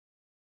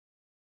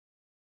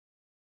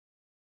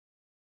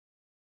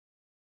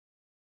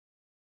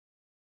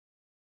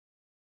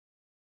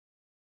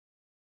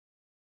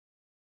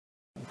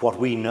what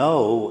we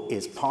know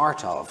is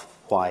part of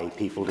why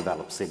people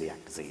develop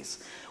celiac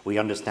disease. We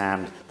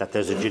understand that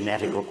there's a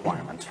genetic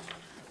requirement.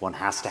 One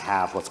has to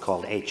have what's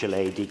called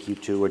HLA,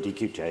 DQ2 or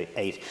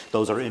DQ8.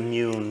 Those are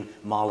immune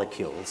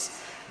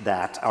molecules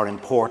that are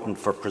important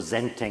for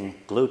presenting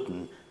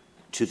gluten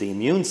to the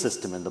immune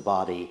system in the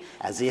body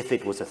as if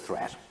it was a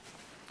threat.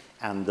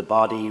 And the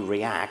body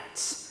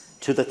reacts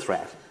to the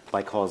threat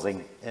by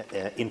causing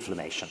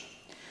inflammation.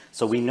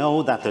 So we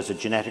know that there's a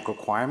genetic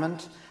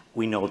requirement.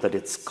 We know that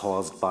it's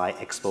caused by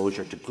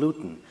exposure to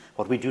gluten.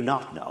 What we do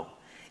not know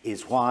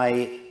is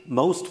why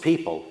most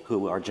people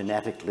who are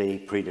genetically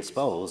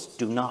predisposed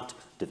do not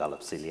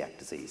develop celiac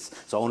disease.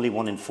 So only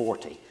 1 in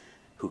 40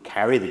 who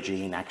carry the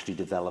gene actually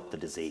develop the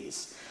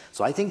disease.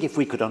 So I think if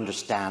we could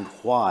understand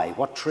why,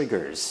 what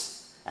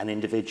triggers an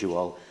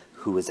individual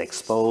who is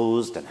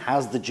exposed and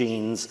has the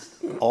genes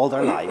all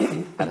their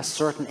life at a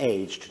certain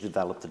age to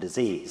develop the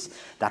disease,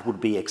 that would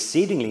be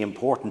exceedingly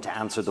important to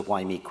answer the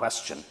why me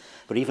question.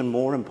 But even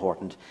more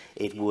important,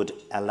 it would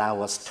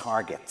allow us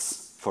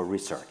targets for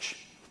research.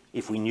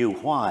 If we knew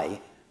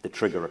why the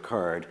trigger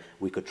occurred,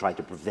 we could try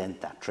to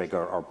prevent that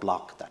trigger or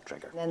block that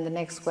trigger. Then the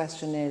next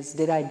question is,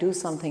 did I do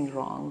something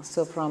wrong?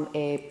 So from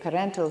a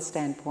parental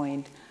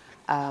standpoint,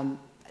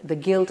 the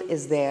guilt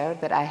is there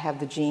that I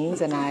have the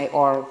genes and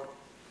or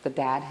the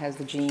dad has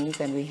the genes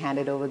and we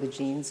handed over the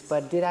genes,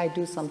 but did I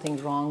do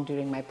something wrong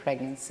during my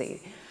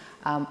pregnancy?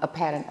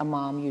 A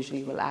mom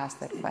usually will ask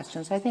that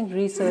question. So I think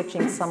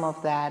researching some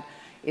of that,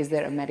 is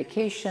there a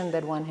medication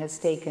that one has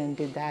taken?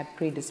 Did that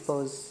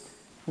predispose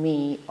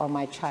me or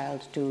my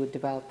child to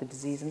develop the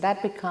disease? And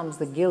that becomes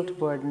the guilt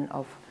burden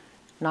of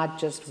not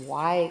just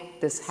why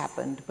this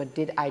happened, but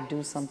did I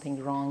do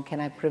something wrong? Can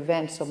I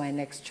prevent so my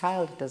next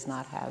child does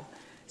not have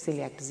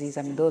celiac disease?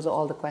 I mean, those are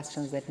all the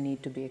questions that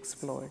need to be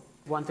explored.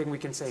 One thing we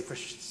can say for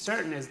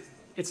certain is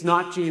it's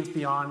not genes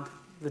beyond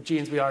the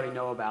genes we already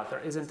know about.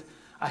 There isn't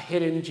a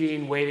hidden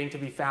gene waiting to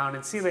be found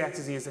in celiac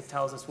disease that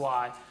tells us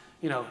why,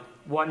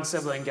 one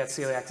sibling gets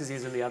celiac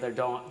disease and the other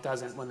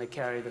doesn't when they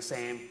carry the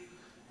same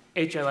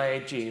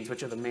HLA genes,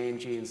 which are the main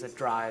genes that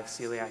drive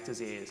celiac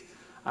disease.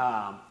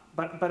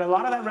 But a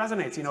lot of that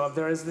resonates.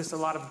 There is a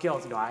lot of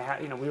guilt.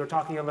 We were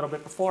talking a little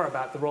bit before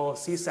about the role of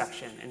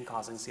C-section in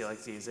causing celiac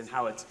disease and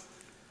how it's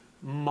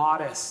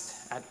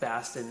modest at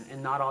best,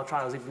 and not all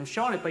trials have even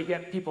shown it, but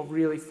yet people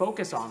really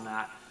focus on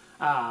that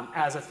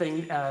as a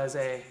thing,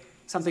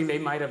 something they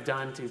might have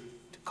done to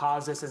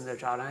cause this in their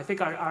child. And I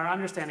think our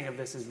understanding of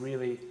this is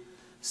really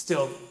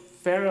still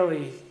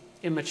fairly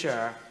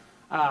immature.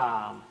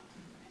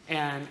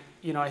 And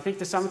I think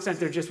to some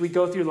extent we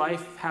go through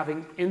life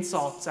having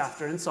insults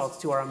after insults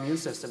to our immune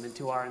system and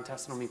to our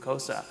intestinal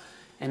mucosa.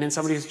 And in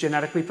somebody who's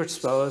genetically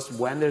predisposed,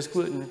 when there's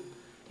gluten,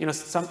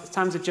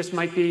 sometimes it just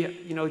might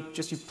be,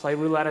 just you play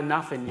roulette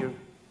enough and you're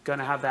going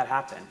to have that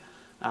happen.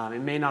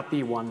 It may not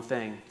be one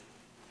thing.